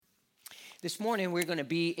This morning we're going to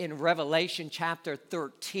be in Revelation chapter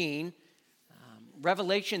 13.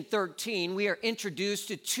 Revelation 13, we are introduced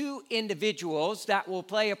to two individuals that will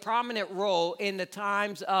play a prominent role in the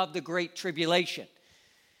times of the Great Tribulation.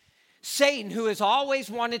 Satan, who has always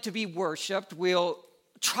wanted to be worshiped, will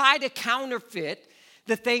try to counterfeit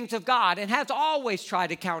the things of God and has always tried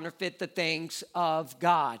to counterfeit the things of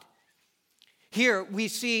God. Here we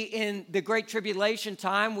see in the Great Tribulation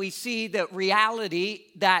time, we see the reality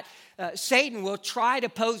that Satan will try to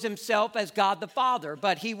pose himself as God the Father,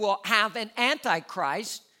 but he will have an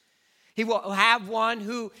antichrist. He will have one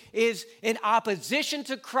who is in opposition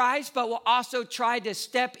to Christ, but will also try to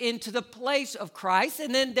step into the place of Christ.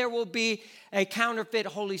 And then there will be a counterfeit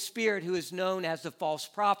Holy Spirit who is known as the false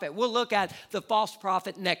prophet. We'll look at the false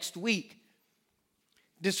prophet next week.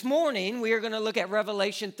 This morning, we are going to look at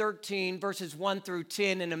Revelation 13, verses 1 through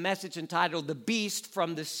 10, in a message entitled, The Beast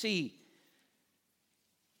from the Sea.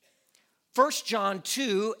 1 John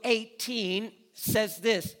 2:18 says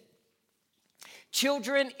this,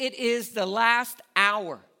 "Children, it is the last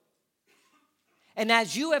hour. And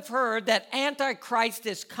as you have heard that Antichrist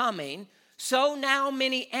is coming, so now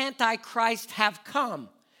many Antichrists have come.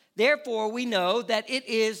 Therefore, we know that it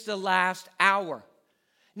is the last hour."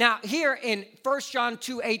 Now, here in 1 John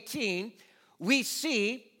 2:18, we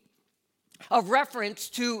see a reference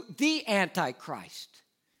to the Antichrist.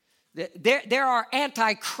 There are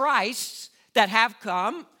antichrists that have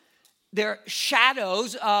come. They're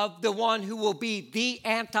shadows of the one who will be the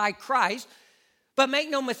Antichrist. But make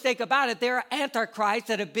no mistake about it, there are antichrists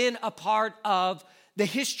that have been a part of the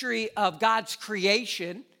history of God's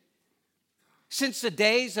creation since the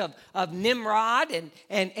days of Nimrod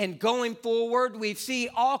and going forward. We see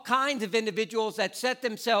all kinds of individuals that set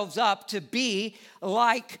themselves up to be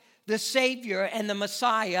like the Savior and the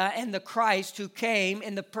Messiah and the Christ who came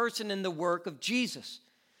in the person and the work of Jesus.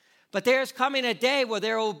 But there's coming a day where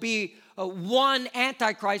there will be one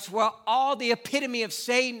Antichrist, where all the epitome of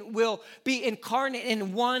Satan will be incarnate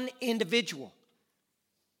in one individual.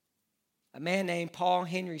 A man named Paul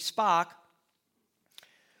Henry Spaak,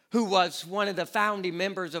 who was one of the founding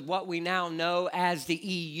members of what we now know as the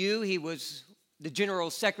EU. He was the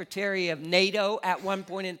General Secretary of NATO at one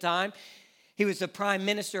point in time. He was the Prime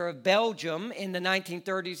Minister of Belgium in the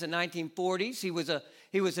 1930s and 1940s. He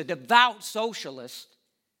was a devout socialist.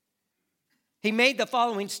 He made the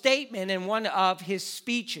following statement in one of his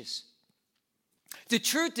speeches. "The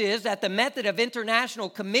truth is that the method of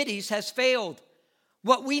international committees has failed.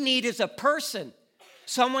 What we need is a person,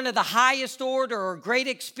 someone of the highest order or great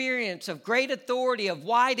experience, of great authority, of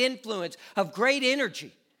wide influence, of great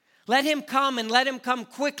energy. Let him come and let him come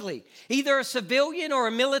quickly. Either a civilian or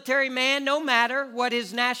a military man, no matter what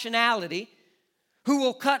his nationality, who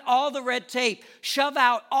will cut all the red tape, shove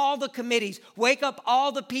out all the committees, wake up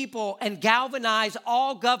all the people, and galvanize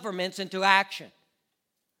all governments into action.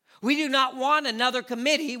 We do not want another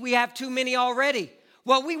committee. We have too many already.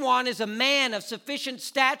 What we want is a man of sufficient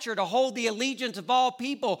stature to hold the allegiance of all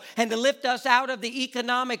people and to lift us out of the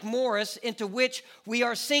economic morass into which we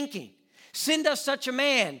are sinking. Send us such a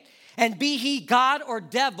man, and be he God or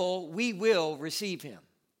devil, we will receive him."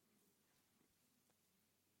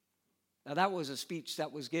 Now, that was a speech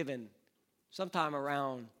that was given sometime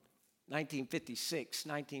around 1956,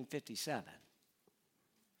 1957.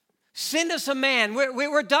 Send us a man.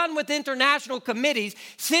 We're done with international committees.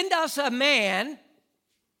 Send us a man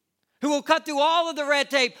who will cut through all of the red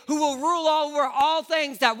tape, who will rule over all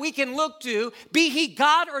things that we can look to. Be he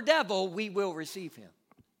God or devil, we will receive him.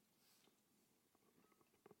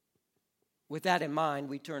 With that in mind,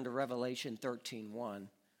 we turn to Revelation 13:1,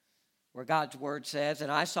 where God's word says,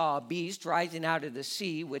 "And I saw a beast rising out of the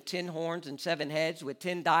sea with 10 horns and 7 heads, with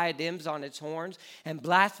 10 diadems on its horns and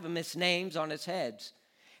blasphemous names on its heads.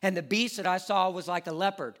 And the beast that I saw was like a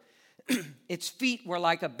leopard. Its feet were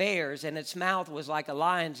like a bear's, and its mouth was like a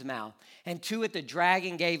lion's mouth. And to it the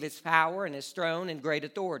dragon gave its power and its throne and great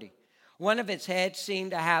authority. One of its heads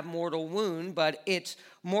seemed to have mortal wound, but its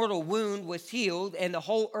mortal wound was healed, and the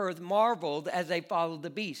whole earth marveled as they followed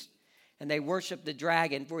the beast. And they worshiped the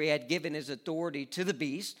dragon, for he had given his authority to the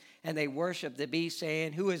beast. And they worshiped the beast,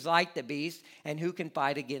 saying, 'Who is like the beast, and who can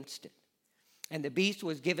fight against it?' And the beast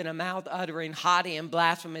was given a mouth uttering haughty and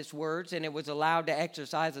blasphemous words, and it was allowed to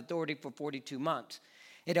exercise authority for 42 months.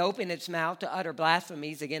 It opened its mouth to utter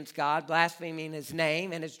blasphemies against God, blaspheming his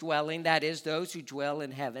name and his dwelling, that is, those who dwell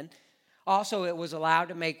in heaven. Also, it was allowed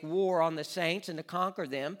to make war on the saints and to conquer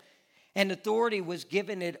them. And authority was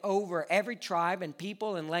given it over every tribe and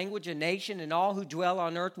people and language and nation, and all who dwell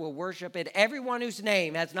on earth will worship it. Everyone whose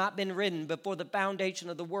name has not been written before the foundation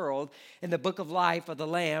of the world in the book of life of the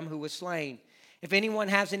Lamb who was slain. If anyone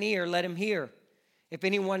has an ear, let him hear. If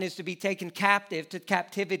anyone is to be taken captive, to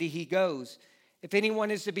captivity he goes. If anyone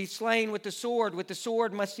is to be slain with the sword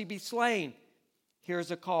must he be slain. Here's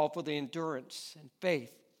a call for the endurance and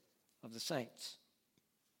faith of the saints.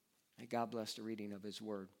 May God bless the reading of his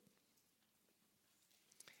word.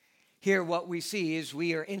 Here what we see is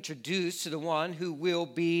we are introduced to the one who will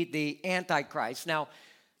be the Antichrist. Now,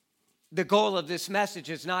 the goal of this message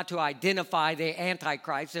is not to identify the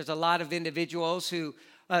Antichrist. There's a lot of individuals who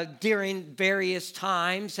during various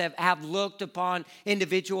times have looked upon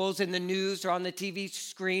individuals in the news or on the TV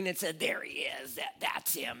screen and said, there he is,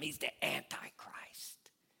 that's him, he's the Antichrist.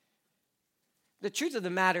 The truth of the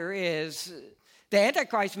matter is, the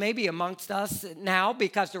Antichrist may be amongst us now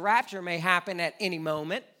because the rapture may happen at any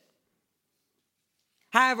moment.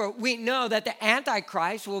 However, we know that the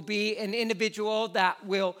Antichrist will be an individual that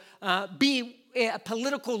will be a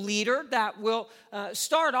political leader that will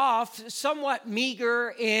start off somewhat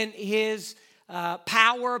meager in his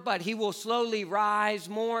power, but he will slowly rise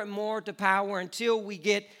more and more to power until we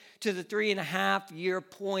get to the 3.5-year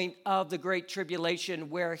point of the Great Tribulation,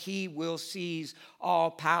 where he will seize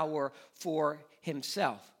all power for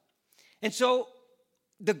himself. And so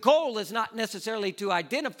the goal is not necessarily to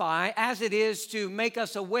identify, as it is to make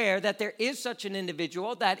us aware that there is such an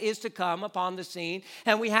individual that is to come upon the scene,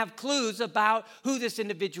 and we have clues about who this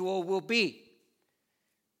individual will be.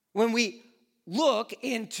 When we look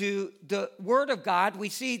into the Word of God, we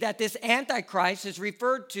see that this Antichrist is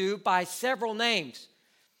referred to by several names.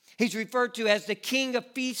 He's referred to as the king of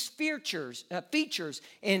features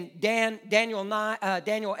in Daniel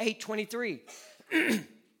 8:23.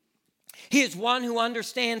 He is one who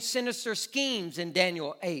understands sinister schemes in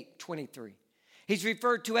Daniel 8:23. He's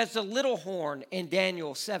referred to as the little horn in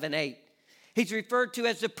Daniel 7:8. He's referred to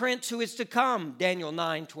as the prince who is to come, Daniel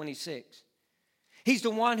 9:26. He's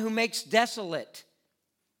the one who makes desolate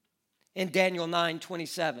in Daniel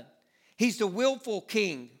 9:27. He's the willful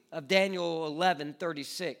king of Daniel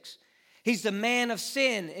 11:36. He's the man of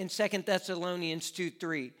sin in 2 Thessalonians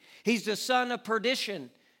 2:3. He's the son of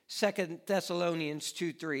perdition, 2 Thessalonians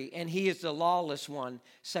 2:3, and he is the lawless one,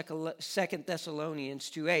 2 Thessalonians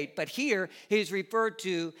 2:8. But here he is referred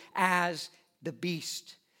to as the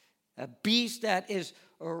beast, a beast that is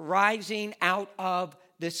rising out of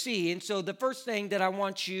the sea. And so the first thing that I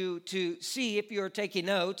want you to see, if you're taking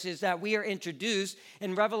notes, is that we are introduced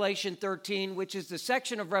in Revelation 13, which is the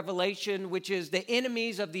section of Revelation which is the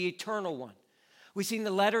enemies of the eternal one. We've seen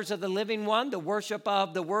the letters of the living one, the worship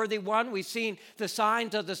of the worthy one. We've seen the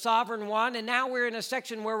signs of the sovereign one. And now we're in a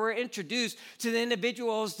section where we're introduced to the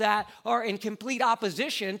individuals that are in complete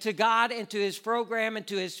opposition to God and to his program and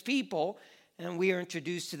to his people. And we are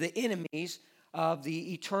introduced to the enemies of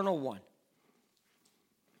the eternal one.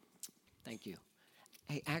 Thank you.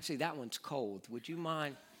 Hey, actually, that one's cold. Would you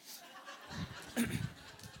mind?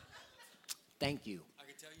 Thank you. I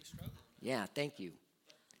can tell you struggle. Yeah, thank you.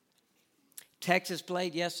 Texas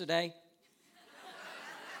played yesterday.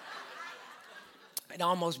 It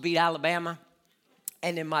almost beat Alabama.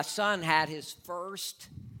 And then my son had his first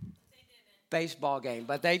baseball game.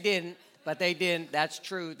 But they didn't. That's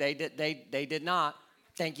true. They did not.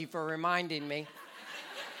 Thank you for reminding me.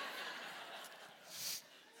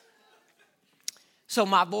 So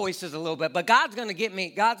my voice is a little bit, but God's going to get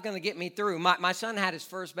me through. My son had his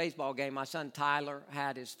first baseball game. My son Tyler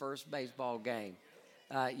had his first baseball game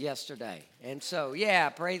yesterday. And so, yeah,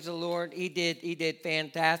 praise the Lord. He did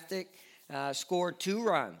fantastic. Scored 2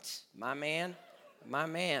 runs. My man.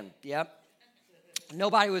 Yep.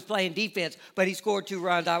 Nobody was playing defense, but he scored 2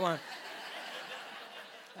 runs.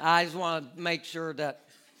 I just want to make sure that.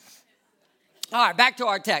 All right, back to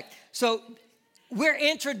our text. So we're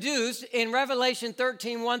introduced in Revelation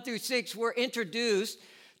 13, 1-6, we're introduced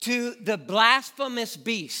to the blasphemous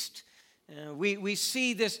beast. We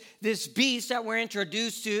see this beast that we're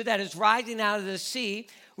introduced to that is rising out of the sea.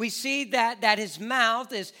 We see that his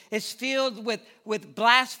mouth is filled with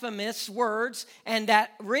blasphemous words, and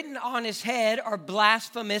that written on his head are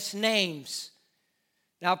blasphemous names.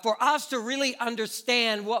 Now, for us to really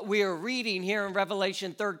understand what we are reading here in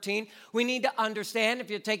Revelation 13, we need to understand,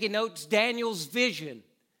 if you're taking notes, Daniel's vision.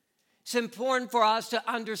 It's important for us to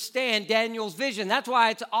understand Daniel's vision. That's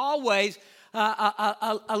why it's always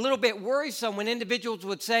a little bit worrisome when individuals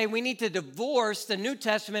would say we need to divorce the New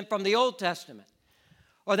Testament from the Old Testament,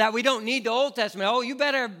 or that we don't need the Old Testament. Oh, you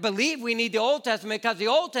better believe we need the Old Testament, because the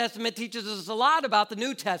Old Testament teaches us a lot about the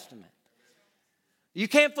New Testament. You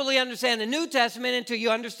can't fully understand the New Testament until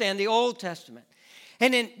you understand the Old Testament.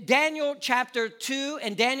 And in Daniel chapter 2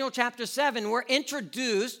 and Daniel chapter 7, we're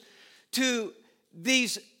introduced to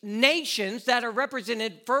these nations that are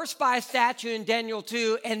represented first by a statue in Daniel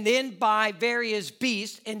 2 and then by various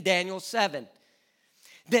beasts in Daniel 7.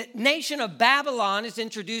 The nation of Babylon is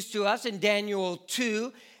introduced to us in Daniel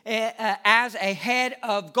 2 as a head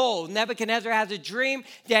of gold. Nebuchadnezzar has a dream.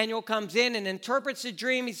 Daniel comes in and interprets the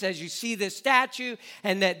dream. He says, you see this statue,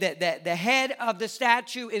 and the head of the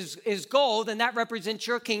statue is gold, and that represents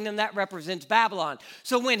your kingdom. That represents Babylon.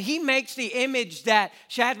 So when he makes the image that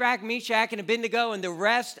Shadrach, Meshach, and Abednego and the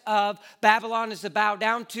rest of Babylon is to bow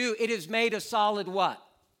down to, it is made of solid what?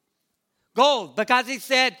 Gold, because he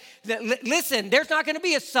said, listen, there's not going to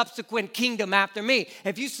be a subsequent kingdom after me.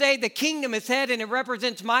 If you say the kingdom is head and it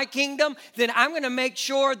represents my kingdom, then I'm going to make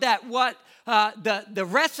sure that what the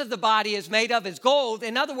rest of the body is made of is gold.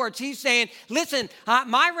 In other words, he's saying, listen,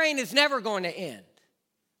 my reign is never going to end.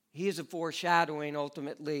 He is a foreshadowing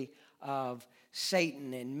ultimately of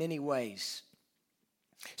Satan in many ways.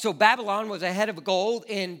 So Babylon was a head of gold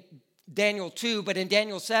in Daniel 2, but in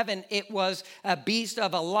Daniel 7, it was a beast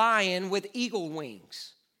of a lion with eagle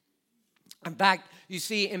wings. In fact, you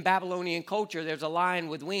see in Babylonian culture, there's a lion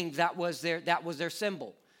with wings. That was their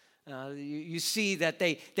symbol. You see that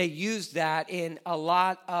they used that in a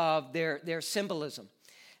lot of their symbolism.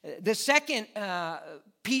 The second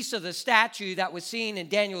piece of the statue that was seen in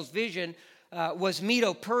Daniel's vision was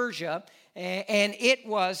Medo-Persia. And it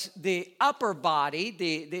was the upper body,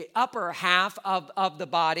 the upper half of the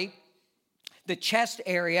body, the chest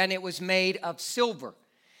area, and it was made of silver.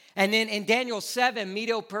 And then in Daniel 7,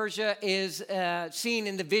 Medo-Persia is seen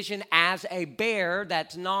in the vision as a bear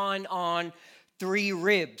that's gnawing on 3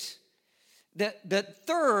 ribs. The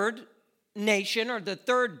third nation, or the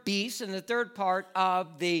third beast, and the third part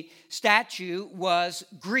of the statue was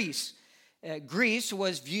Greece. Greece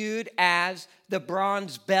was viewed as the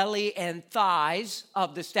bronze belly and thighs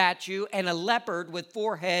of the statue, and a leopard with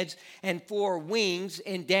 4 heads and 4 wings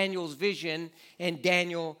in Daniel's vision in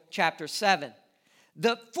Daniel chapter 7.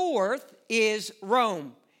 The fourth is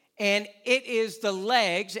Rome, and it is the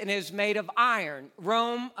legs and is made of iron.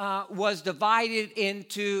 Rome was divided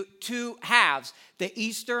into 2 halves, the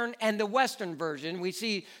eastern and the western version. We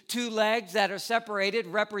see 2 legs that are separated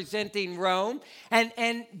representing Rome. And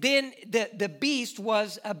then the beast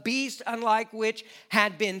was a beast unlike which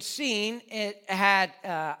had been seen. It had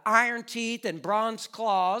iron teeth and bronze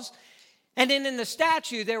claws. And then in the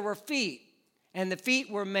statue there were feet. And the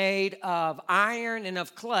feet were made of iron and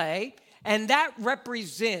of clay. And that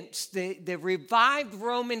represents the revived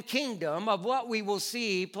Roman kingdom of what we will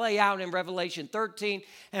see play out in Revelation 13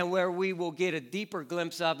 and where we will get a deeper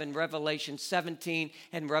glimpse of in Revelation 17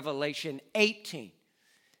 and Revelation 18.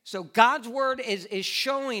 So God's word is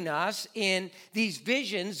showing us in these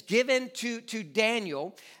visions given to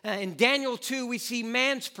Daniel. In Daniel 2, we see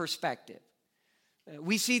man's perspective.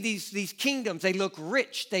 We see these kingdoms. They look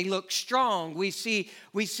rich. They look strong. We see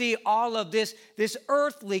all of this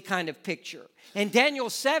earthly kind of picture. In Daniel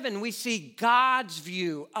 7, we see God's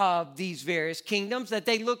view of these various kingdoms, that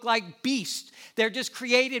they look like beasts. They're just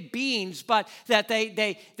created beings, but that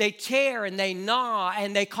they tear and they gnaw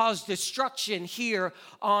and they cause destruction here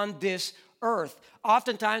on this earth.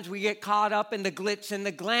 Oftentimes we get caught up in the glitz and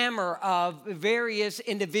the glamour of various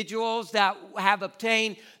individuals that have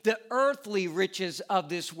obtained the earthly riches of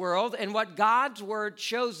this world. And what God's word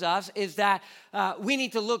shows us is that we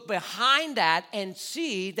need to look behind that and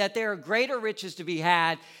see that there are greater riches to be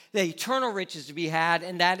had, the eternal riches to be had,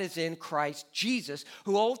 and that is in Christ Jesus,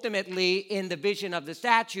 who ultimately in the vision of the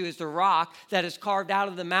statue is the rock that is carved out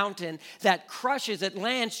of the mountain that crushes. It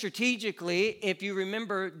lands strategically. If you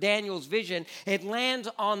remember Daniel's vision, it lands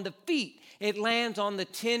on the feet. It lands on the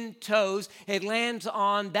 10 toes. It lands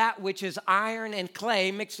on that which is iron and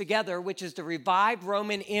clay mixed together, which is the revived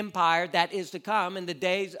Roman Empire that is to come in the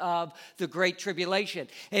days of the Great Tribulation.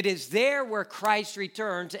 It is there where Christ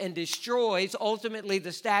returns and destroys. Ultimately,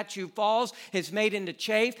 the statue falls, is made into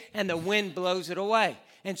chaff, and the wind blows it away.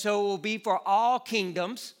 And so it will be for all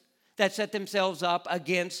kingdoms that set themselves up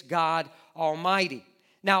against God Almighty.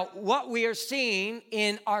 Now, what we are seeing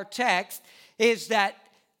in our text is that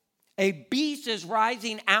a beast is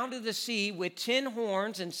rising out of the sea with 10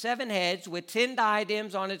 horns and 7 heads, with 10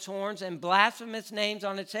 diadems on its horns and blasphemous names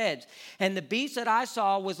on its heads. And the beast that I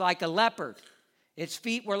saw was like a leopard. Its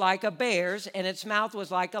feet were like a bear's, and its mouth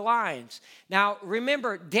was like a lion's. Now,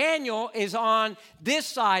 remember, Daniel is on this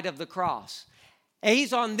side of the cross. And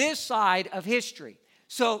he's on this side of history.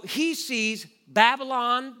 So he sees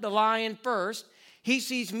Babylon, the lion, first. He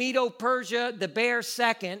sees Medo-Persia, the bear,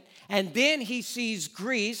 second. And then he sees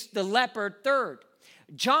Greece, the leopard, third.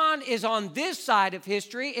 John is on this side of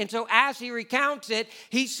history. And so as he recounts it,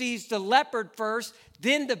 he sees the leopard first,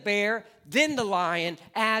 then the bear, then the lion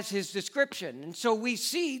as his description. And so we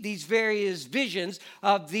see these various visions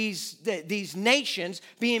of these nations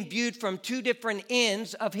being viewed from two different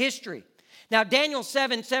ends of history. Now, Daniel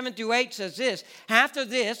 7:7-8 says this: after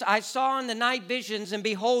this, I saw in the night visions, and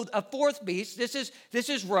behold, a fourth beast. This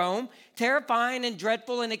is Rome, terrifying and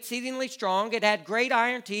dreadful and exceedingly strong. It had great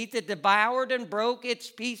iron teeth. It devoured and broke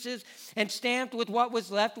its pieces and stamped with what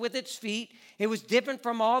was left with its feet. It was different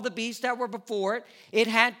from all the beasts that were before it. It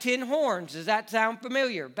had 10 horns. Does that sound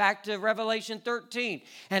familiar? Back to Revelation 13.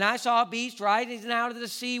 And I saw a beast rising out of the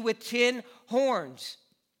sea with 10 horns.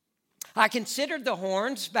 I considered the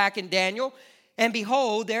horns back in Daniel, and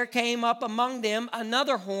behold, there came up among them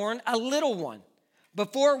another horn, a little one,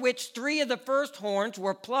 before which 3 of the first horns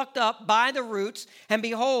were plucked up by the roots. And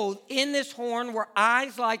behold, in this horn were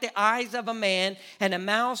eyes like the eyes of a man, and a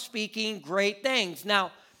mouth speaking great things.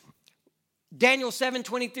 Now, Daniel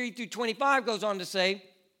 7:23-25 goes on to say,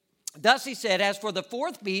 thus he said, as for the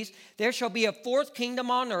fourth beast, there shall be a fourth kingdom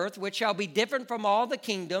on earth, which shall be different from all the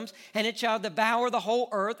kingdoms, and it shall devour the whole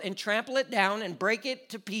earth and trample it down and break it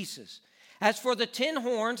to pieces. As for the 10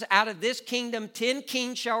 horns, out of this kingdom 10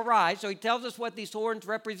 kings shall rise. So he tells us what these horns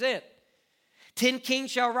represent. 10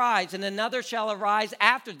 kings shall rise, and another shall arise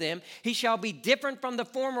after them. He shall be different from the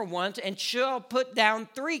former ones, and shall put down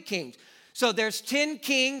 3 kings. So there's 10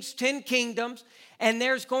 kings, 10 kingdoms, and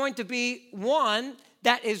there's going to be one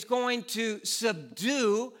that is going to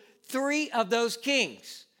subdue 3 of those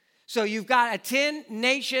kings. So you've got a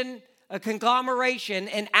 10-nation conglomeration,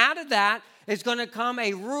 and out of that is going to come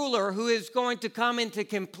a ruler who is going to come into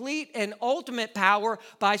complete and ultimate power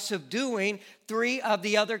by subduing 3 of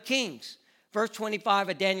the other kings. Verse 25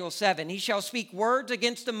 of Daniel 7, he shall speak words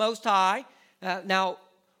against the Most High. Now,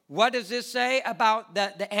 what does this say about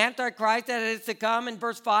the Antichrist that is to come? In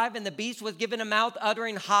verse 5, and the beast was given a mouth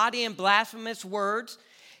uttering haughty and blasphemous words.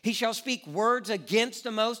 He shall speak words against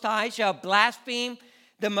the Most High, shall blaspheme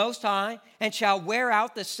the Most High, and shall wear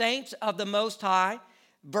out the saints of the Most High.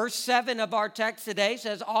 Verse 7 of our text today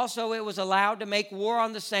says, also it was allowed to make war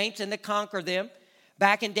on the saints and to conquer them.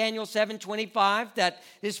 Back in Daniel 7:25, that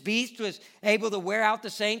this beast was able to wear out the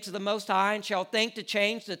saints of the Most High, and shall think to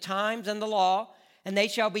change the times and the law. And they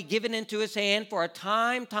shall be given into his hand for a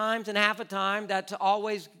time, times, and half a time. That's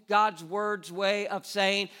always God's word's way of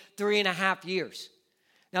saying 3.5 years.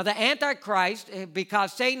 Now, the Antichrist,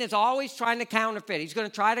 because Satan is always trying to counterfeit. He's going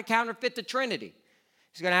to try to counterfeit the Trinity.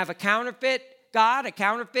 He's going to have a counterfeit God, a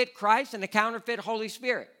counterfeit Christ, and a counterfeit Holy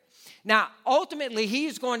Spirit. Now, ultimately,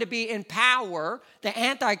 he's going to be in power, the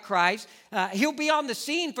Antichrist. He'll be on the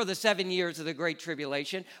scene for the 7 years of the Great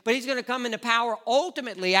Tribulation, but he's going to come into power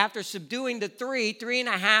ultimately after subduing the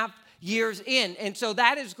 3.5 years in. And so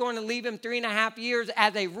that is going to leave him 3.5 years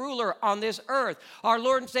as a ruler on this earth. Our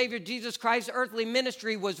Lord and Savior Jesus Christ's earthly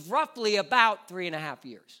ministry was roughly about 3.5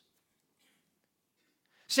 years.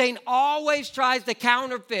 Satan always tries to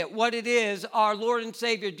counterfeit what it is our Lord and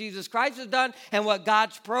Savior Jesus Christ has done and what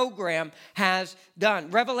God's program has done.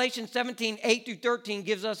 Revelation 17:8-13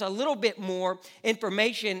 gives us a little bit more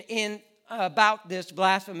information about this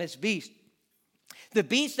blasphemous beast. The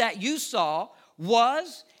beast that you saw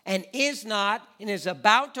was and is not and is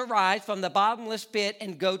about to rise from the bottomless pit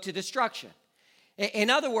and go to destruction. In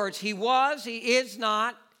other words, he was, he is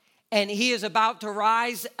not, and he is about to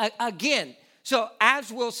rise again. So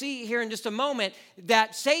as we'll see here in just a moment,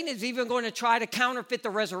 that Satan is even going to try to counterfeit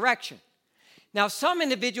the resurrection. Now, some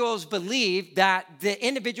individuals believe that the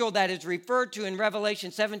individual that is referred to in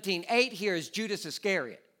Revelation 17:8 here is Judas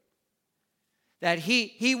Iscariot. That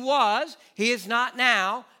he is not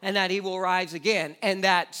now, and that he will rise again. And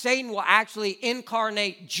that Satan will actually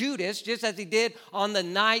incarnate Judas, just as he did on the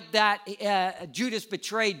night that Judas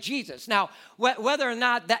betrayed Jesus. Now, whether or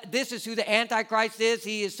not that this is who the Antichrist is,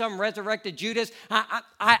 he is some resurrected Judas,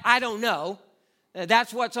 I don't know.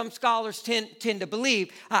 That's what some scholars tend to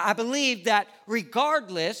believe. I believe that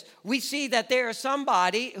regardless, we see that there is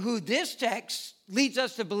somebody who this text leads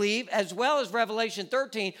us to believe, as well as Revelation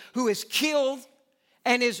 13, who is killed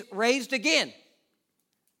and is raised again.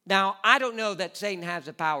 Now, I don't know that Satan has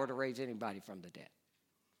the power to raise anybody from the dead.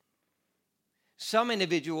 Some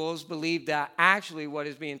individuals believe that actually what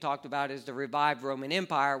is being talked about is the revived Roman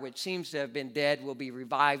Empire, which seems to have been dead, will be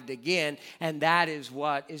revived again, and that is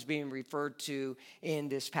what is being referred to in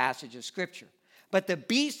this passage of Scripture. But the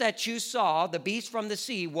beast that you saw, the beast from the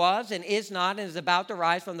sea, was and is not and is about to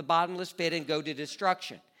rise from the bottomless pit and go to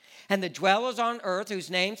destruction. And the dwellers on earth, whose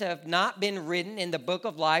names have not been written in the book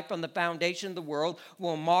of life from the foundation of the world,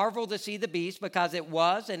 will marvel to see the beast, because it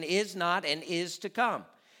was and is not and is to come.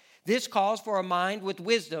 This calls for a mind with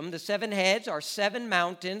wisdom. The 7 heads are 7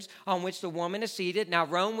 mountains on which the woman is seated. Now,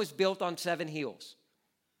 Rome was built on 7 hills.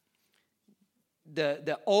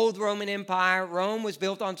 The old Roman Empire, Rome was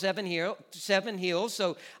built on 7 hills.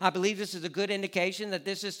 So I believe this is a good indication that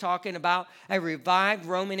this is talking about a revived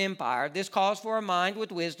Roman Empire. This calls for a mind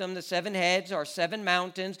with wisdom. The 7 heads are 7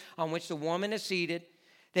 mountains on which the woman is seated.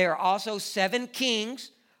 There are also 7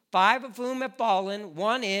 kings, 5 of whom have fallen.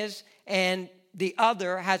 1 is, and the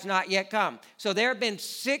other has not yet come. So there have been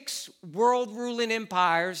 6 world ruling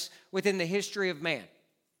empires within the history of man.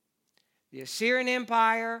 The Assyrian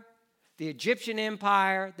Empire, the Egyptian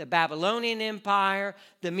Empire, the Babylonian Empire,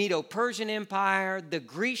 the Medo-Persian Empire, the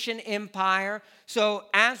Grecian Empire. So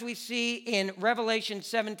as we see in Revelation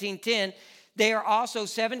 17:10, there are also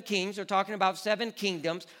 7 kings. They're talking about 7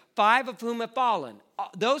 kingdoms, 5 of whom have fallen.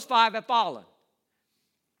 Those 5 have fallen.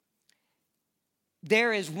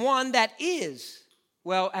 There is one that is.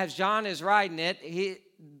 Well, as John is writing it,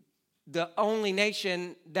 the only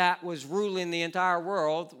nation that was ruling the entire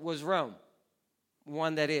world was Rome.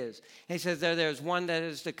 One that is. He says there's one that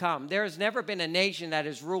is to come. There has never been a nation that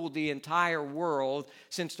has ruled the entire world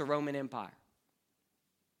since the Roman Empire.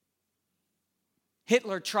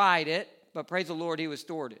 Hitler tried it, but praise the Lord, he was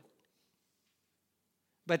thwarted.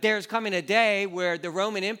 But there's coming a day where the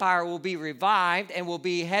Roman Empire will be revived and will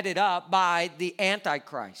be headed up by the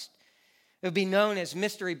Antichrist. It will be known as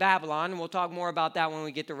Mystery Babylon, and we'll talk more about that when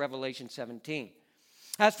we get to Revelation 17.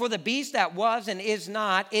 As for the beast that was and is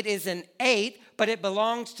not, it is an 8th, but it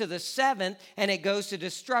belongs to the 7th, and it goes to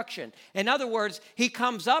destruction. In other words, he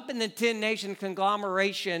comes up in the 10-nation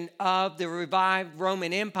conglomeration of the revived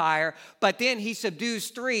Roman Empire, but then he subdues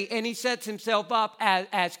 3, and he sets himself up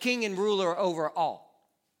as king and ruler over all.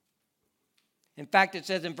 In fact, it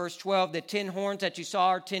says in verse 12, the 10 horns that you saw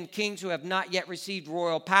are 10 kings who have not yet received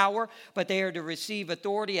royal power, but they are to receive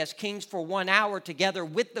authority as kings for 1 hour together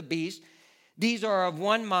with the beast. These are of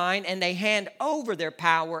one mind, and they hand over their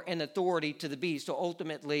power and authority to the beast. So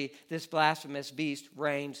ultimately, this blasphemous beast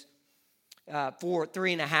reigns for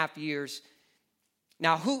 3.5 years.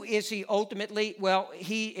 Now, who is he ultimately? Well,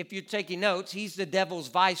 if you're taking notes, he's the devil's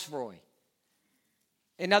viceroy.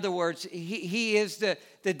 In other words, he is the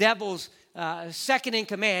devil's second in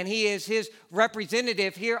command. He is his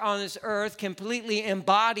representative here on this earth, completely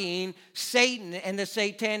embodying Satan and the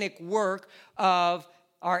satanic work of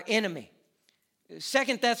our enemy.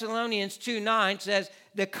 2 Thessalonians 2:9 says,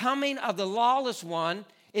 the coming of the lawless one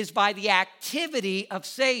is by the activity of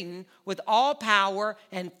Satan with all power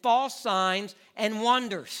and false signs and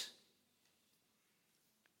wonders.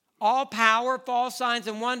 All power, false signs,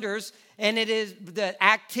 and wonders, and it is the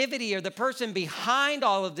activity or the person behind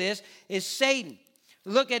all of this is Satan.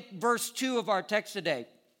 Look at verse 2 of our text today.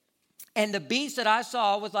 And the beast that I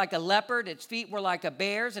saw was like a leopard, its feet were like a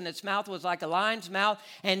bear's, and its mouth was like a lion's mouth.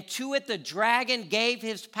 And to it the dragon gave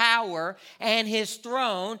his power and his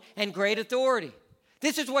throne and great authority.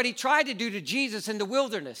 This is what he tried to do to Jesus in the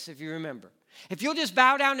wilderness, if you remember. If you'll just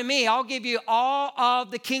bow down to me, I'll give you all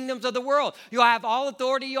of the kingdoms of the world. You'll have all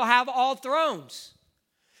authority, you'll have all thrones.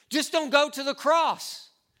 Just don't go to the cross.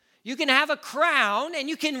 You can have a crown and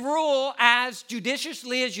you can rule as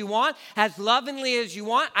judiciously as you want, as lovingly as you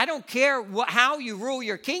want. I don't care how you rule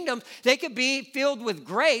your kingdoms. They could be filled with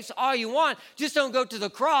grace all you want. Just don't go to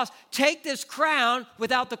the cross. Take this crown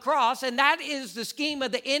without the cross. And that is the scheme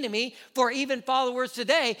of the enemy for even followers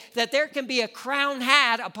today, that there can be a crown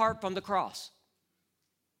had apart from the cross.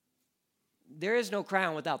 There is no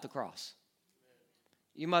crown without the cross.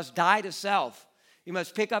 You must die to self. You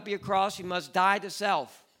must pick up your cross. You must die to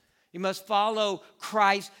self. You must follow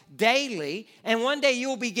Christ daily, and one day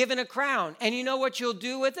you'll be given a crown. And you know what you'll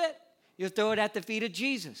do with it? You'll throw it at the feet of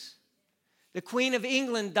Jesus. The Queen of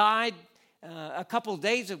England died a couple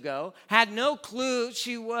days ago, had no clue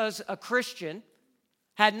she was a Christian,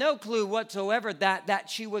 had no clue whatsoever that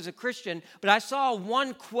she was a Christian. But I saw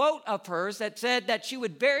one quote of hers that said that she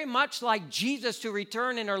would very much like Jesus to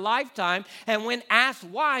return in her lifetime. And when asked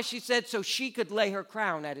why, she said so she could lay her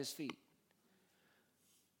crown at his feet.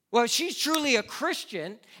 Well, she's truly a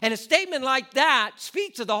Christian, and a statement like that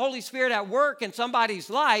speaks of the Holy Spirit at work in somebody's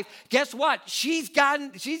life. Guess what? She's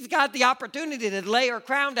got the opportunity to lay her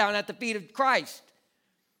crown down at the feet of Christ.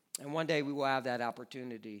 And one day we will have that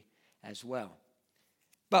opportunity as well.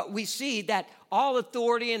 But we see that all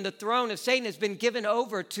authority in the throne of Satan has been given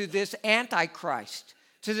over to this Antichrist,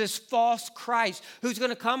 to this false Christ who's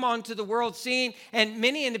going to come onto the world scene, and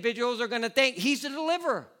many individuals are going to think he's the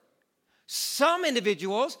deliverer. Some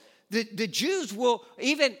individuals, the Jews will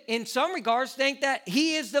even in some regards think that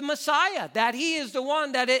he is the Messiah, that he is the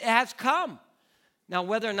one that it has come. Now,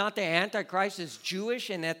 whether or not the Antichrist is Jewish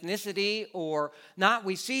in ethnicity or not,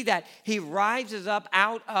 we see that he rises up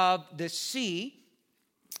out of the sea.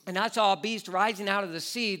 And I saw a beast rising out of the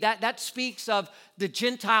sea. That speaks of the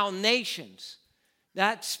Gentile nations.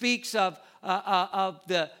 That speaks of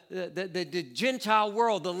the Gentile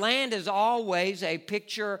world. The land is always a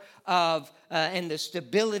picture of and the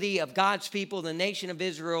stability of God's people, the nation of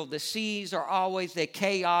Israel. The seas are always the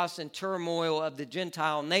chaos and turmoil of the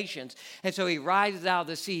Gentile nations. And so he rises out of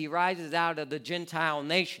the sea. He rises out of the Gentile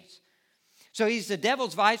nations. So he's the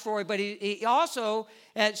devil's viceroy, but he also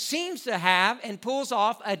seems to have and pulls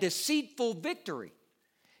off a deceitful victory.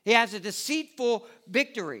 He has a deceitful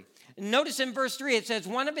victory. Notice in verse 3, it says,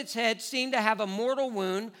 one of its heads seemed to have a mortal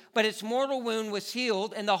wound, but its mortal wound was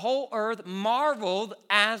healed, and the whole earth marveled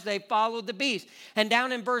as they followed the beast. And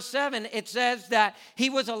down in verse 7, it says that he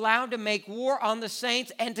was allowed to make war on the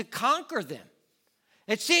saints and to conquer them.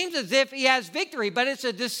 It seems as if he has victory, but it's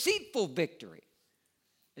a deceitful victory.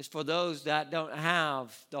 It's for those that don't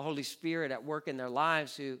have the Holy Spirit at work in their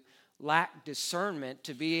lives, who lack discernment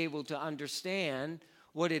to be able to understand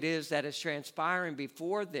what it is that is transpiring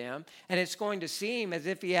before them. And it's going to seem as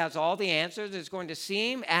if he has all the answers. It's going to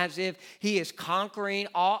seem as if he is conquering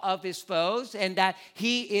all of his foes and that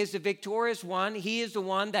he is the victorious one. He is the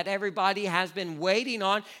one that everybody has been waiting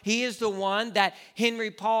on. He is the one that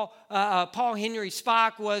Paul Henry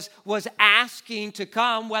Spock was asking to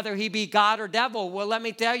come, whether he be God or devil. Well, let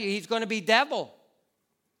me tell you, he's going to be devil.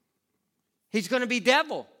 He's going to be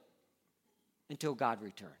devil until God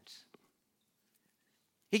returns.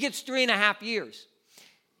 He gets 3.5 years.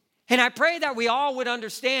 And I pray that we all would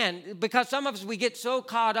understand, because some of us, we get so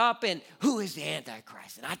caught up in who is the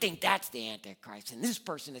Antichrist. And I think that's the Antichrist. And this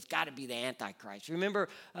person has got to be the Antichrist. Remember,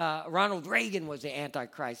 Ronald Reagan was the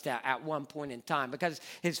Antichrist at one point in time, because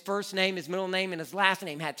his first name, his middle name, and his last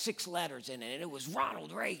name had 6 letters in it. And it was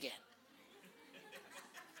Ronald Reagan.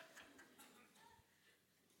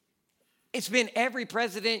 It's been every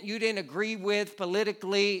president you didn't agree with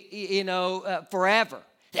politically, forever.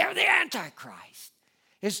 They're the Antichrist.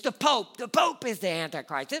 It's the Pope. The Pope is the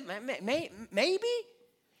Antichrist. Maybe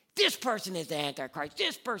this person is the Antichrist.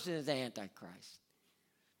 This person is the Antichrist.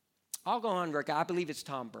 I'll go on, Rick. I believe it's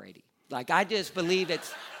Tom Brady. I just believe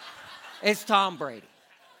it's Tom Brady.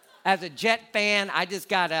 As a Jet fan, I just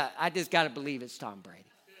gotta believe it's Tom Brady.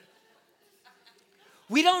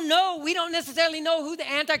 We don't know. We don't necessarily know who the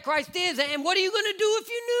Antichrist is. And what are you going to do if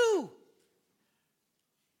you knew?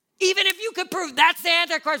 Even if you could prove that's the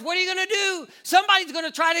Antichrist, what are you going to do? Somebody's going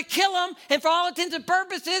to try to kill him, and for all intents and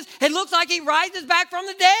purposes, it looks like he rises back from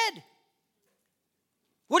the dead.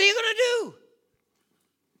 What are you going to do?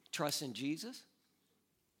 Trust in Jesus?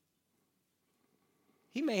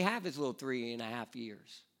 He may have his little 3.5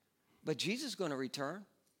 years, but Jesus is going to return,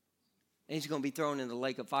 and he's going to be thrown in the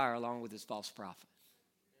lake of fire along with his false prophet.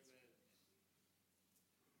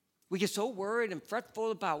 We get so worried and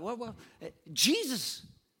fretful about, Jesus.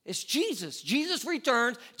 It's Jesus. Jesus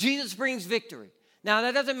returns. Jesus brings victory. Now,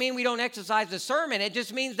 that doesn't mean we don't exercise discernment. It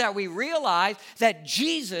just means that we realize that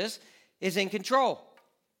Jesus is in control.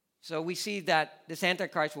 So we see that this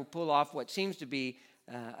Antichrist will pull off what seems to be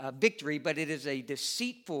a victory, but it is a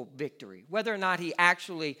deceitful victory. Whether or not he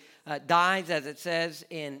actually dies, as it says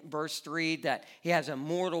in verse 3, that he has a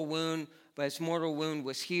mortal wound, but his mortal wound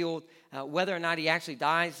was healed. Whether or not he actually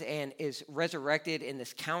dies and is resurrected in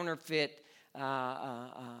this counterfeit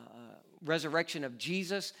resurrection of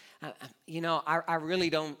Jesus, I really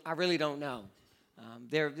don't know.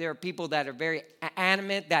 There are people that are very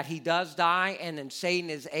adamant that he does die, and then Satan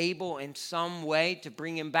is able in some way to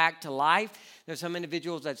bring him back to life. There's some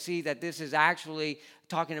individuals that see that this is actually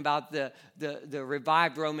talking about the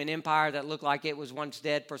revived Roman Empire that looked like it was once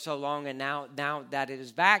dead for so long, and now that it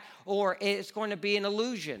is back. Or it's going to be an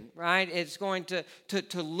illusion, right? It's going to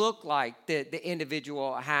look like the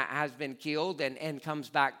individual has been killed and comes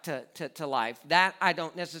back to life. That I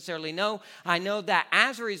don't necessarily know. I know that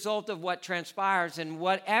as a result of what transpires in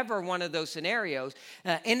whatever one of those scenarios,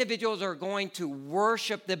 individuals are going to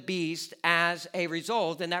worship the beast as a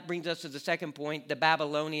result. And that brings us to the second point, the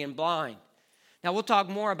Babylonian blind. Now, we'll talk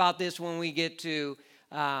more about this when we get to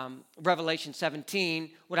Revelation 17,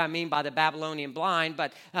 what I mean by the Babylonian blind.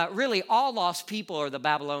 But really, all lost people are the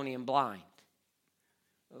Babylonian blind.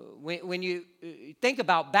 When you think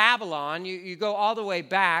about Babylon, you go all the way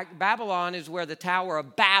back. Babylon is where the Tower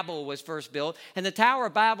of Babel was first built. And the Tower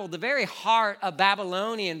of Babel, the very heart of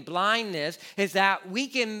Babylonian blindness, is that we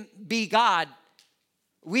can be God.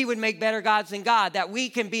 We would make better gods than God, that we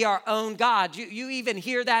can be our own gods. You even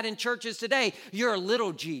hear that in churches today. You're a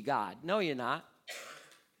little g God. No, you're not.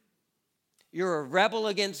 You're a rebel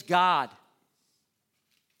against God.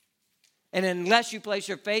 And unless you place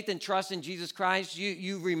your faith and trust in Jesus Christ,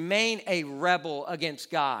 you remain a rebel against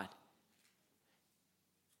God.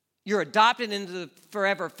 You're adopted into the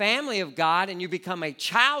forever family of God and you become a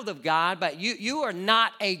child of God, but you are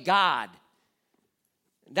not a God.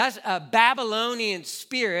 That's a Babylonian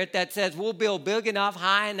spirit that says we'll build big enough,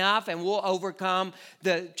 high enough, and we'll overcome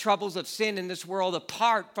the troubles of sin in this world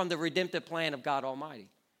apart from the redemptive plan of God Almighty.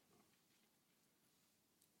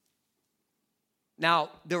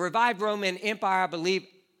 Now, the revived Roman Empire, I believe,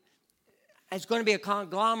 is going to be a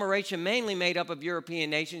conglomeration mainly made up of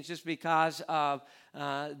European nations just because of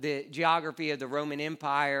the geography of the Roman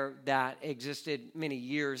Empire that existed many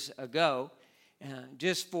years ago.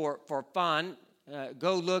 Just for fun,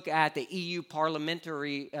 go look at the EU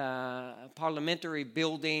parliamentary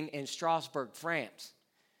building in Strasbourg, France.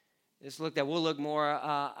 We'll look more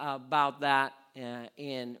about that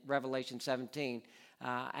in Revelation 17.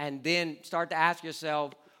 And then start to ask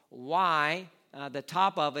yourself why the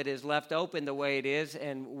top of it is left open the way it is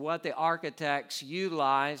and what the architects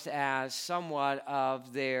utilized as somewhat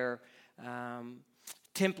of their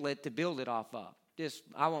template to build it off of.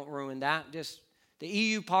 I won't ruin that. Just the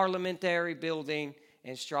EU Parliamentary Building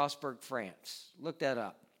in Strasbourg, France. Look that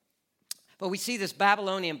up. But we see this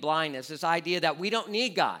Babylonian blindness, this idea that we don't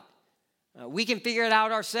need God. We can figure it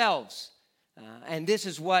out ourselves. And this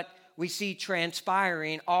is what we see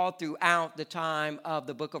transpiring all throughout the time of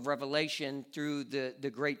the book of Revelation through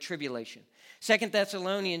the Great Tribulation. 2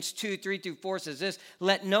 Thessalonians 2:3-4 says this,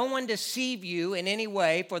 "Let no one deceive you in any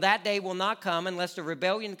way, for that day will not come unless the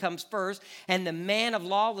rebellion comes first, and the man of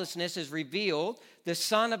lawlessness is revealed, the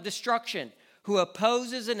son of destruction, who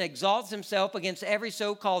opposes and exalts himself against every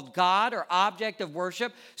so-called God or object of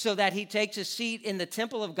worship, so that he takes a seat in the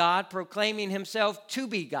temple of God, proclaiming himself to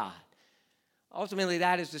be God." Ultimately,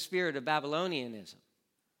 that is the spirit of Babylonianism.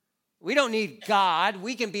 We don't need God.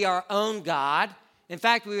 We can be our own God. In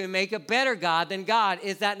fact, we would make a better God than God.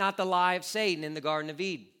 Is that not the lie of Satan in the Garden of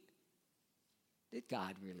Eden? Did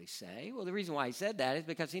God really say? Well, the reason why he said that is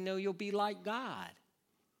because he knows you'll be like God.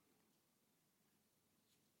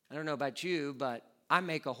 I don't know about you, but I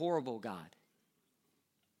make a horrible God.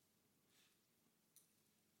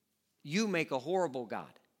 You make a horrible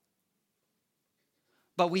God.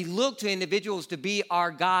 But we look to individuals to be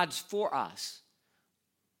our gods for us.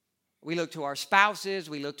 We look to our spouses,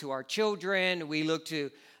 we look to our children, we look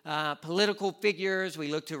to political figures, we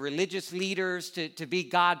look to religious leaders to be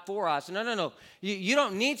God for us. No. You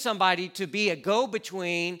don't need somebody to be a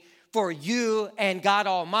go-between for you and God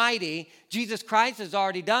Almighty. Jesus Christ has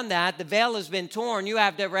already done that. The veil has been torn. You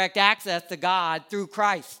have direct access to God through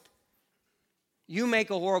Christ. You make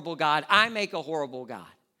a horrible God. I make a horrible God.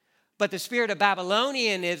 But the spirit of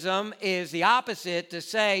Babylonianism is the opposite, to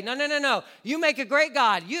say, no. You make a great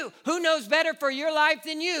God. Who knows better for your life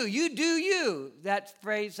than you? You do you. That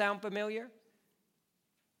phrase sound familiar?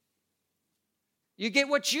 You get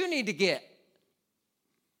what you need to get.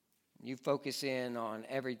 You focus in on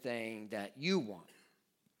everything that you want.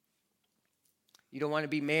 You don't want to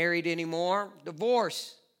be married anymore?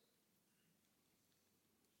 Divorce.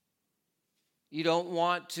 You don't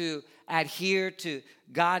want to adhere to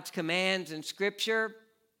God's commands in Scripture?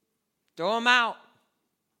 Throw them out.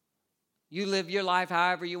 You live your life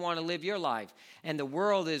however you want to live your life. And the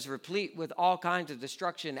world is replete with all kinds of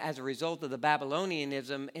destruction as a result of the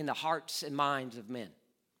Babylonianism in the hearts and minds of men.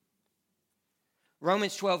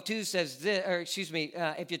 Romans 12:2 says this,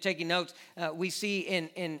 if you're taking notes, we see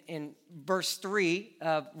in verse 3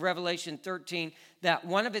 of Revelation 13 that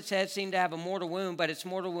one of its heads seemed to have a mortal wound, but its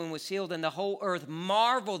mortal wound was healed, and the whole earth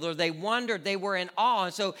marveled, or they wondered, they were in awe.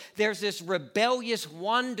 And so there's this rebellious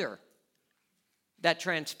wonder that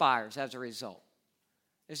transpires as a result.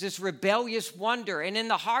 There's this rebellious wonder. And in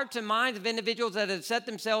the hearts and minds of individuals that have set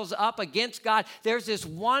themselves up against God, there's this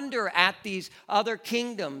wonder at these other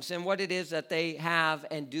kingdoms and what it is that they have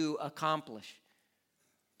and do accomplish.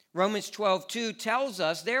 Romans 12:2 tells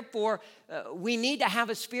us, therefore, we need to have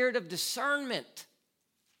a spirit of discernment.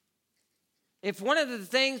 If one of the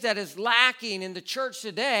things that is lacking in the church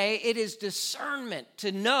today, it is discernment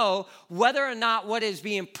to know whether or not what is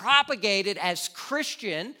being propagated as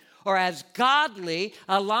Christian or as godly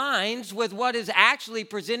aligns with what is actually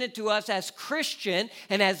presented to us as Christian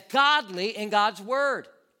and as godly in God's Word.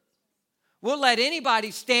 We'll let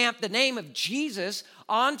anybody stamp the name of Jesus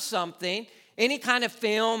on something, any kind of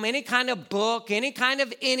film, any kind of book, any kind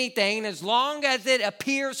of anything, as long as it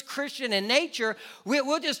appears Christian in nature,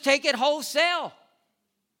 we'll just take it wholesale.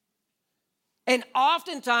 And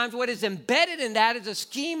oftentimes what is embedded in that is a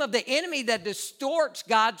scheme of the enemy that distorts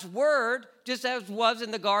God's Word just as was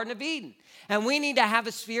in the Garden of Eden. And we need to have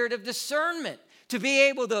a spirit of discernment to be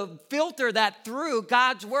able to filter that through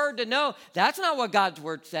God's word to know that's not what God's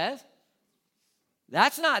word says.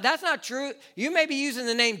 That's not true. You may be using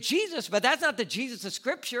the name Jesus, but that's not the Jesus of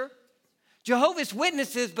Scripture. Jehovah's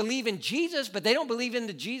Witnesses believe in Jesus, but they don't believe in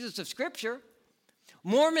the Jesus of Scripture.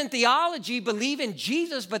 Mormon theology believe in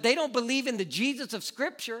Jesus, but they don't believe in the Jesus of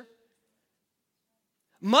Scripture.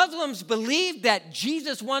 Muslims believe that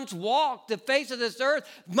Jesus once walked the face of this earth.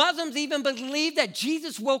 Muslims even believe that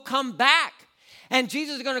Jesus will come back. And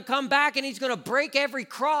Jesus is going to come back and he's going to break every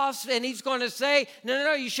cross and he's going to say,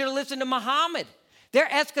 no, you should have listened to Muhammad.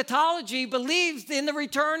 Their eschatology believes in the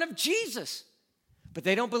return of Jesus, but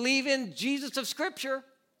they don't believe in Jesus of Scripture.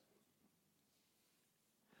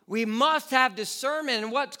 We must have discernment,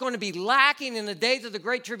 and what's going to be lacking in the days of the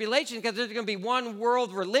Great Tribulation, because there's going to be one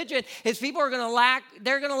world religion, is people are going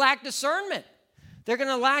to lack discernment. They're going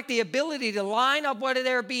to lack the ability to line up what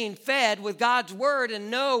they're being fed with God's word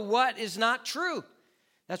and know what is not true.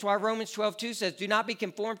 That's why Romans 12:2 says, do not be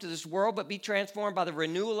conformed to this world, but be transformed by the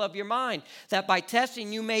renewal of your mind, that by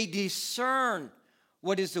testing you may discern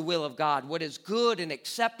what is the will of God, what is good and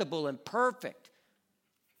acceptable and perfect.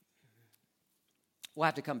 We'll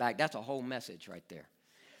have to come back. That's a whole message right there.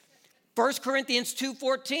 1 Corinthians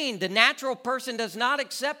 2:14, the natural person does not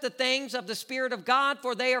accept the things of the Spirit of God,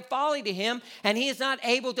 for they are folly to him, and he is not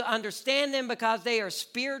able to understand them because they are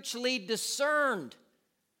spiritually discerned.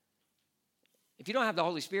 If you don't have the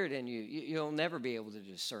Holy Spirit in you, you'll never be able to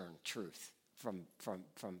discern truth from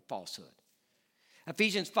falsehood.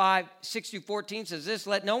 Ephesians 5:6-14 says this,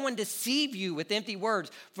 let no one deceive you with empty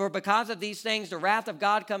words, for because of these things the wrath of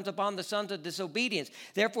God comes upon the sons of disobedience.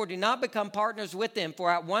 Therefore do not become partners with them,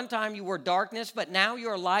 for at one time you were darkness, but now you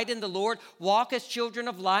are light in the Lord. Walk as children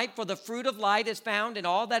of light, for the fruit of light is found in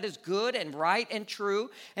all that is good and right and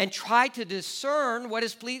true, and try to discern what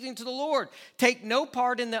is pleasing to the Lord. Take no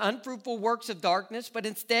part in the unfruitful works of darkness, but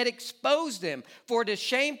instead expose them, for it is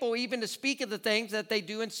shameful even to speak of the things that they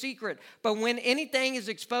do in secret. But when anything is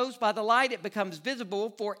exposed by the light, it becomes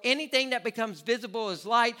visible, for anything that becomes visible is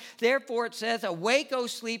light. Therefore it says, awake, O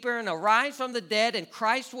sleeper, and arise from the dead, and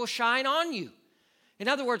Christ will shine on you. In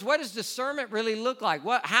other words, what does discernment really look like?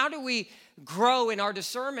 How do we grow in our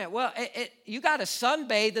discernment? Well, you got to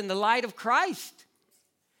sunbathe in the light of Christ.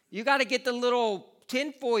 You got to get the little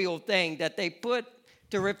tinfoil thing that they put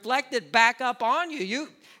to reflect it back up on you.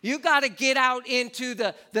 You got to get out into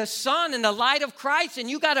the sun and the light of Christ, and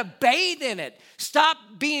you got to bathe in it. Stop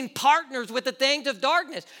being partners with the things of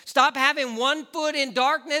darkness. Stop having one foot in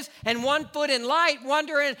darkness and one foot in light,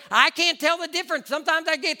 wondering, I can't tell the difference. Sometimes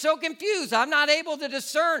I get so confused. I'm not able to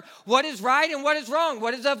discern what is right and what is wrong,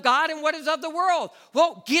 what is of God and what is of the world.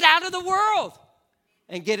 Well, get out of the world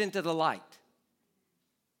and get into the light.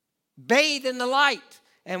 Bathe in the light.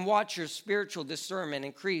 And watch your spiritual discernment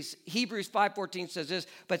increase. Hebrews 5:14 says this,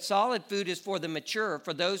 but solid food is for the mature,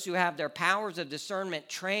 for those who have their powers of discernment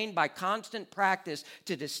trained by constant practice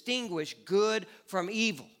to distinguish good from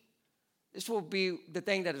evil. This will be the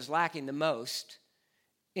thing that is lacking the most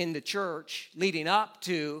in the church leading up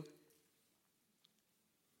to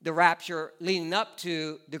the rapture, leading up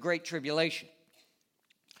to the Great Tribulation.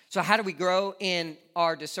 So how do we grow in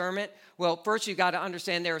our discernment? Well, first you've got to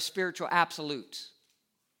understand there are spiritual absolutes.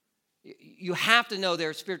 You have to know there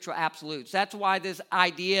are spiritual absolutes. That's why this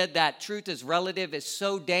idea that truth is relative is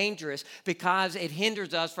so dangerous, because it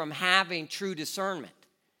hinders us from having true discernment.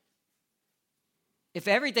 If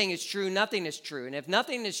everything is true, nothing is true. And if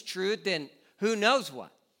nothing is true, then who knows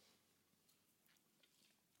what?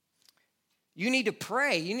 You need to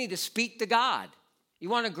pray. You need to speak to God. You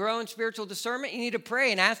want to grow in spiritual discernment? You need to pray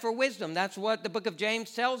and ask for wisdom. That's what the book of James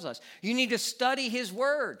tells us. You need to study his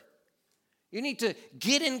word. You need to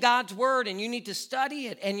get in God's word, and you need to study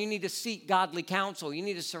it, and you need to seek godly counsel. You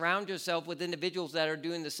need to surround yourself with individuals that are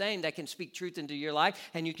doing the same, that can speak truth into your life,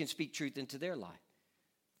 and you can speak truth into their life.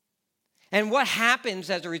 And what happens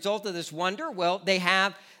as a result of this wonder? Well, they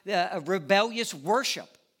have a rebellious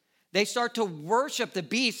worship. They start to worship the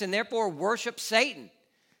beast and therefore worship Satan.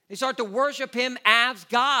 They start to worship him as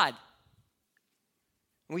God.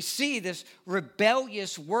 We see this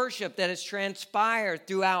rebellious worship that has transpired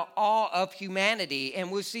throughout all of humanity, and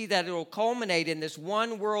we'll see that it will culminate in this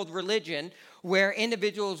one world religion where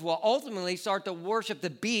individuals will ultimately start to worship the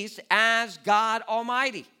beast as God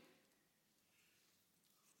Almighty.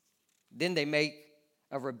 Then they make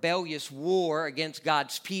a rebellious war against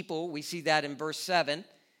God's people. We see that in verse 7,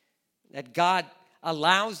 that God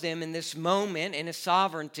allows them in this moment, in his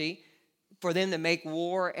sovereignty, for them to make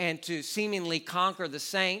war and to seemingly conquer the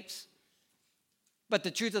saints. But the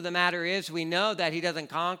truth of the matter is, we know that he doesn't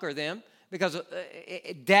conquer them, because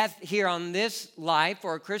death here on this life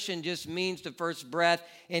for a Christian just means the first breath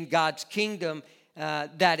in God's kingdom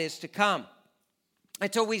that is to come.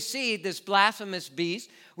 And so we see this blasphemous beast.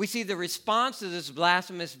 We see the response to this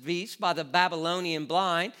blasphemous beast by the Babylonian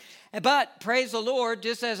blind. But praise the Lord,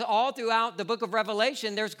 just as all throughout the book of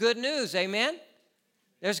Revelation, there's good news. Amen?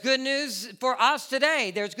 There's good news for us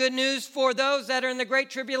today. There's good news for those that are in the great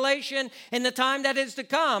tribulation in the time that is to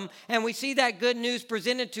come. And we see that good news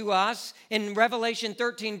presented to us in Revelation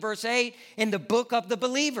 13, verse 8, in the book of the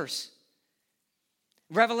believers.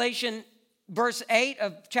 Revelation verse 8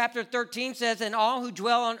 of chapter 13 says, and all who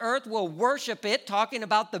dwell on earth will worship it, talking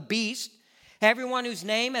about the beast. Everyone whose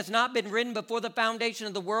name has not been written before the foundation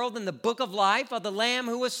of the world in the book of life of the Lamb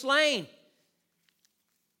who was slain.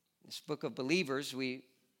 This book of believers we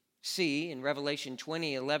see in Revelation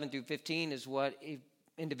 20, 11 through 15 is what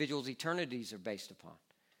individuals' eternities are based upon.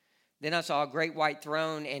 Then I saw a great white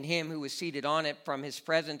throne and him who was seated on it. From his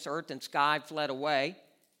presence, earth and sky fled away,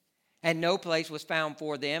 and no place was found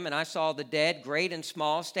for them. And I saw the dead, great and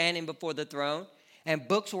small, standing before the throne, and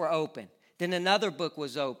books were opened. Then another book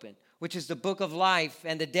was opened, which is the book of life,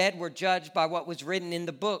 and the dead were judged by what was written in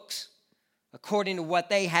the books, according to what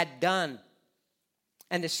they had done.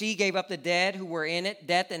 And the sea gave up the dead who were in it.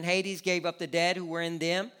 Death and Hades gave up the dead who were in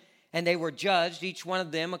them, and they were judged, each one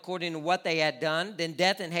of them, according to what they had done. Then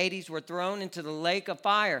death and Hades were thrown into the lake of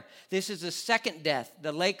fire. This is the second death,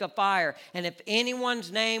 the lake of fire. And if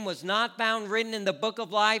anyone's name was not found written in the book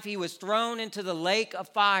of life, he was thrown into the lake of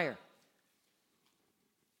fire.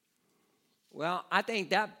 Well, I think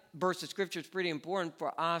that verse of Scripture is pretty important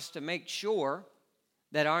for us to make sure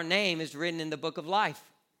that our name is written in the book of life.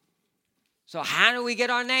 So how do we get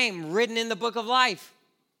our name written in the book of life?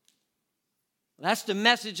 That's the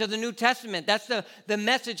message of the New Testament. That's the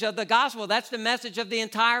message of the gospel. That's the message of the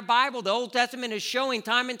entire Bible. The Old Testament is showing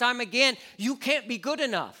time and time again, you can't be good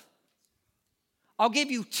enough. I'll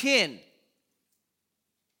give you 10,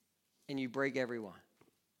 and you break every one.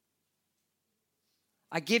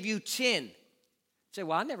 I give you 10. You say,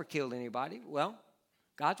 well, I never killed anybody. Well,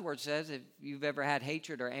 God's word says if you've ever had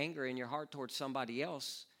hatred or anger in your heart towards somebody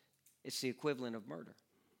else, it's the equivalent of murder.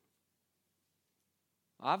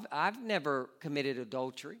 I've never committed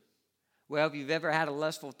adultery. Well, if you've ever had a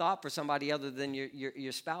lustful thought for somebody other than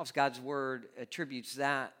your spouse, God's word attributes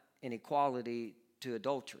that inequality to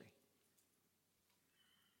adultery.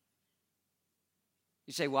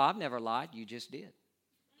 You say, well, I've never lied. You just did.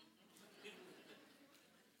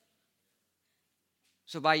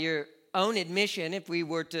 So by your own admission, if we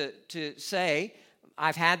were to say,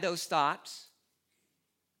 I've had those thoughts,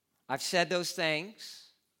 I've said those things,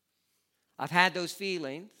 I've had those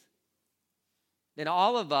feelings, then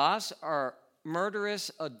all of us are murderous,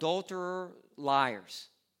 adulterer, liars.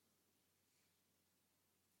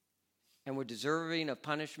 And we're deserving of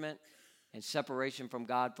punishment and separation from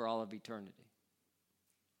God for all of eternity.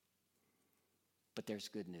 But there's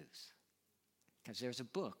good news. Because there's a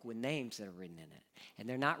book with names that are written in it. And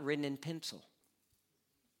they're not written in pencil.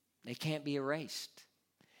 They can't be erased.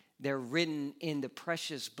 They're written in the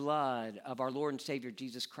precious blood of our Lord and Savior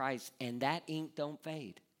Jesus Christ, and that ink don't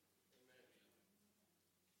fade.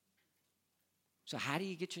 So how do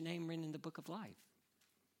you get your name written in the book of life?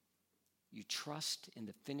 You trust in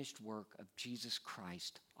the finished work of Jesus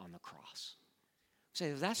Christ on the cross. You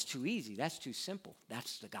say, well, that's too easy, that's too simple.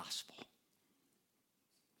 That's the gospel.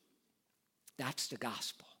 That's the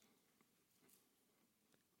gospel.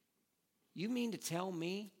 You mean to tell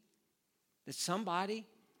me that somebody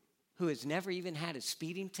who has never even had a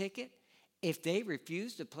speeding ticket, if they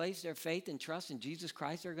refuse to place their faith and trust in Jesus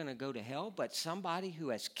Christ, they're going to go to hell? But somebody who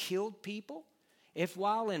has killed people, if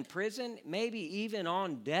while in prison, maybe even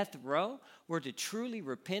on death row, were to truly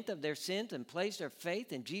repent of their sins and place their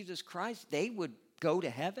faith in Jesus Christ, they would go to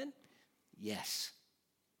heaven? Yes.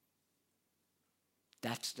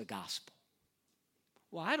 That's the gospel.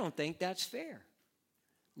 Well, I don't think that's fair.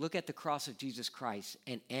 Look at the cross of Jesus Christ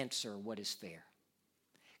and answer what is fair.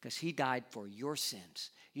 Because he died for your sins.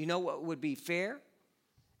 You know what would be fair?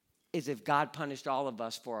 Is if God punished all of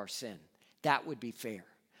us for our sin. That would be fair.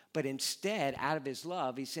 But instead, out of his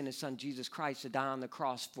love, he sent his son Jesus Christ to die on the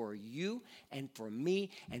cross for you and for me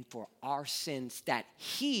and for our sins that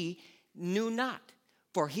he knew not.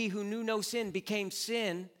 For he who knew no sin became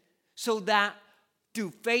sin so that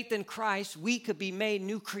through faith in Christ, we could be made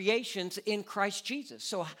new creations in Christ Jesus.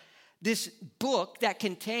 So this book that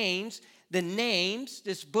contains the names,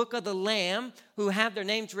 this book of the Lamb, who have their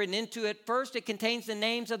names written into it, first it contains the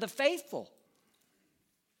names of the faithful.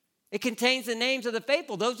 It contains the names of the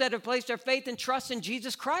faithful, those that have placed their faith and trust in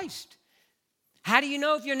Jesus Christ. How do you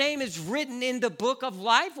know if your name is written in the book of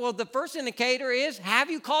life? Well, the first indicator is, have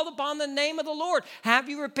you called upon the name of the Lord? Have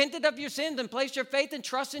you repented of your sins and placed your faith and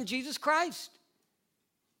trust in Jesus Christ?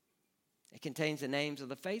 It contains the names of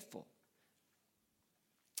the faithful.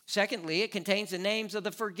 Secondly, it contains the names of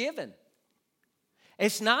the forgiven.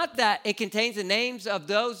 It's not that it contains the names of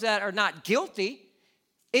those that are not guilty.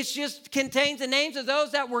 It just contains the names of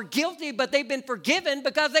those that were guilty, but they've been forgiven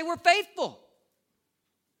because they were faithful.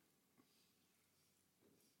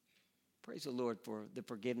 Praise the Lord for the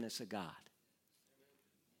forgiveness of God.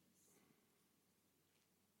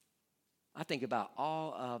 I think about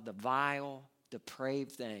all of the vile,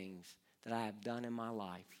 depraved things that I have done in my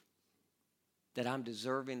life that I'm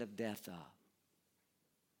deserving of death of.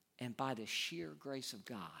 And by the sheer grace of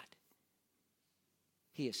God,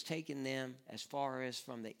 He has taken them as far as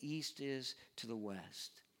from the east is to the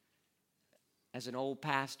west. As an old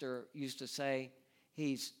pastor used to say,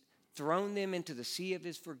 He's thrown them into the sea of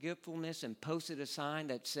His forgetfulness and posted a sign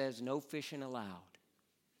that says, "No fishing allowed."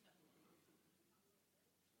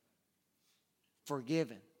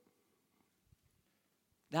 Forgiven.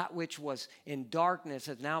 That which was in darkness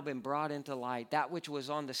has now been brought into light. That which was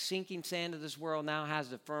on the sinking sand of this world now has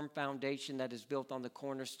a firm foundation that is built on the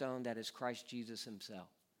cornerstone that is Christ Jesus Himself.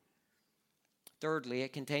 Thirdly,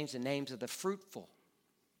 it contains the names of the fruitful.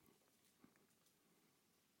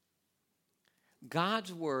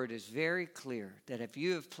 God's word is very clear that if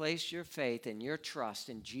you have placed your faith and your trust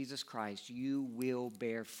in Jesus Christ, you will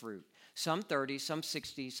bear fruit. Some 30, some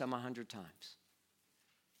 60, some 100 times.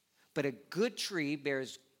 But a good tree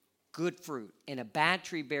bears good fruit, and a bad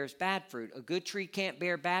tree bears bad fruit. A good tree can't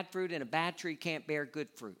bear bad fruit, and a bad tree can't bear good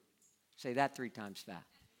fruit. Say that 3 times fast.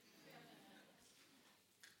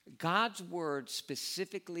 God's word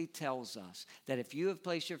specifically tells us that if you have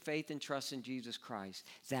placed your faith and trust in Jesus Christ,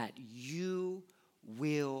 that you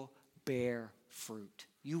will bear fruit.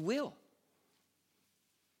 You will.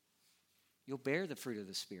 You'll bear the fruit of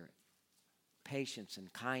the Spirit. Patience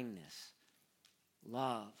and kindness,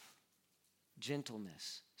 love,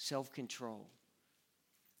 gentleness, self-control.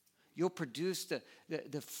 You'll produce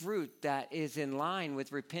the fruit that is in line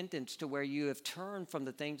with repentance, to where you have turned from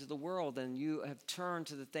the things of the world and you have turned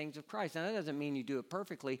to the things of Christ. Now, that doesn't mean you do it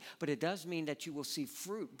perfectly, but it does mean that you will see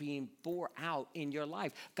fruit being borne out in your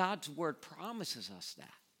life. God's word promises us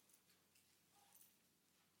that.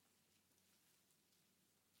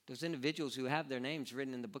 Those individuals who have their names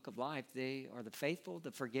written in the book of life, they are the faithful,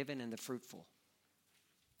 the forgiven, and the fruitful.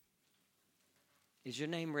 Is your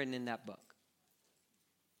name written in that book?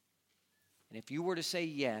 And if you were to say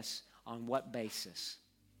yes, on what basis?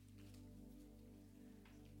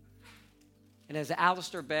 And as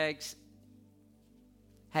Alistair Beggs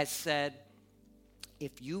has said,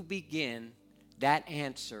 if you begin that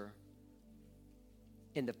answer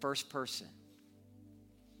in the first person,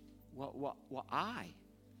 well, I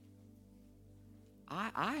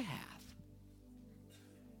have.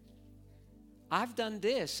 I've done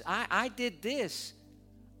this. I did this.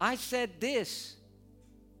 I said this.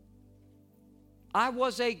 I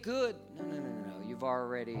was a good. No. You've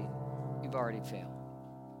already failed.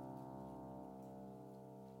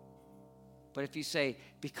 But if you say,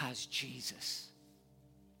 because Jesus.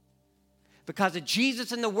 Because of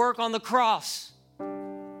Jesus and the work on the cross.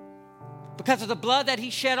 Because of the blood that He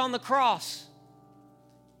shed on the cross.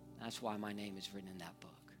 That's why my name is written in that book.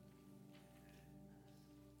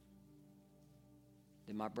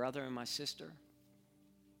 Then my brother and my sister,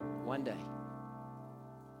 one day,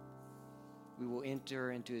 we will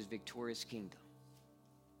enter into His victorious kingdom.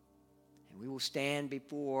 And we will stand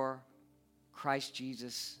before Christ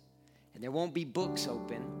Jesus. And there won't be books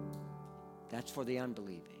open. That's for the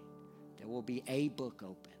unbelieving. There will be a book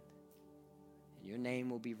open. And your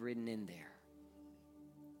name will be written in there.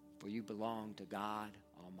 For you belong to God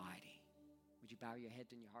Almighty. Would you bow your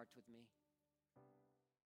heads and your hearts with me?